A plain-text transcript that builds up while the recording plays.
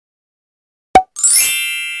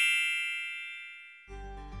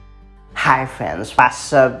Hi friends,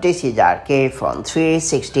 what's up? This is RK from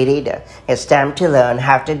 360 Reader. It's time to learn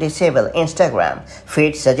how to disable Instagram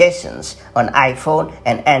feed suggestions on iPhone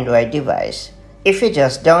and Android device. If you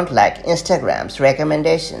just don't like Instagram's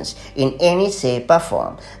recommendations in any shape or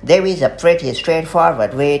form, there is a pretty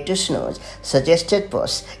straightforward way to snooze suggested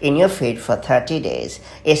posts in your feed for 30 days.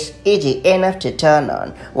 It's easy enough to turn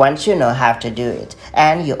on once you know how to do it,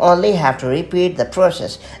 and you only have to repeat the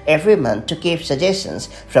process every month to keep suggestions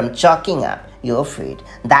from chalking up your feed.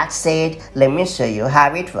 That said, let me show you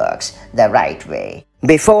how it works the right way.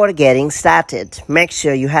 Before getting started, make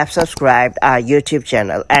sure you have subscribed our YouTube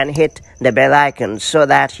channel and hit the bell icon so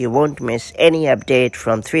that you won't miss any update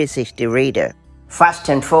from 360 Reader. First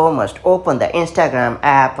and foremost, open the Instagram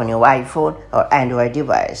app on your iPhone or Android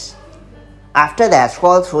device. After that,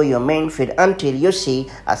 scroll through your main feed until you see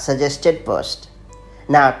a suggested post.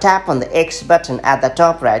 Now tap on the X button at the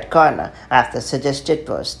top right corner of the suggested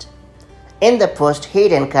post. In the post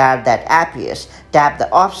hidden card that appears, tap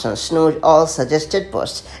the option Snooze all suggested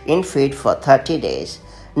posts in feed for 30 days.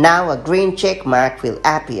 Now a green check mark will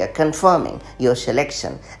appear confirming your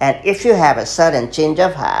selection, and if you have a sudden change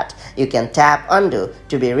of heart, you can tap undo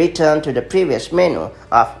to be returned to the previous menu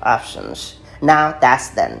of options. Now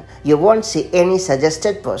that's done. You won't see any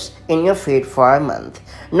suggested posts in your feed for a month.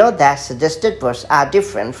 Note that suggested posts are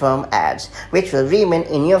different from ads, which will remain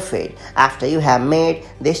in your feed after you have made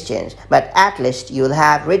this change, but at least you'll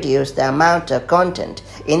have reduced the amount of content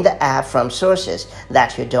in the app from sources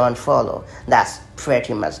that you don't follow. That's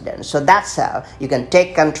pretty much done. So that's how you can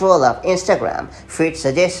take control of Instagram feed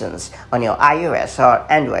suggestions on your iOS or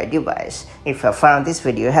Android device. If you found this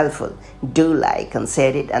video helpful, do like and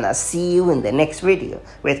share it, and I'll see you in the next video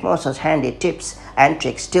with more such handy tips and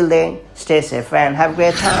tricks. Till then, stay safe and have a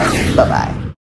great time. Bye bye.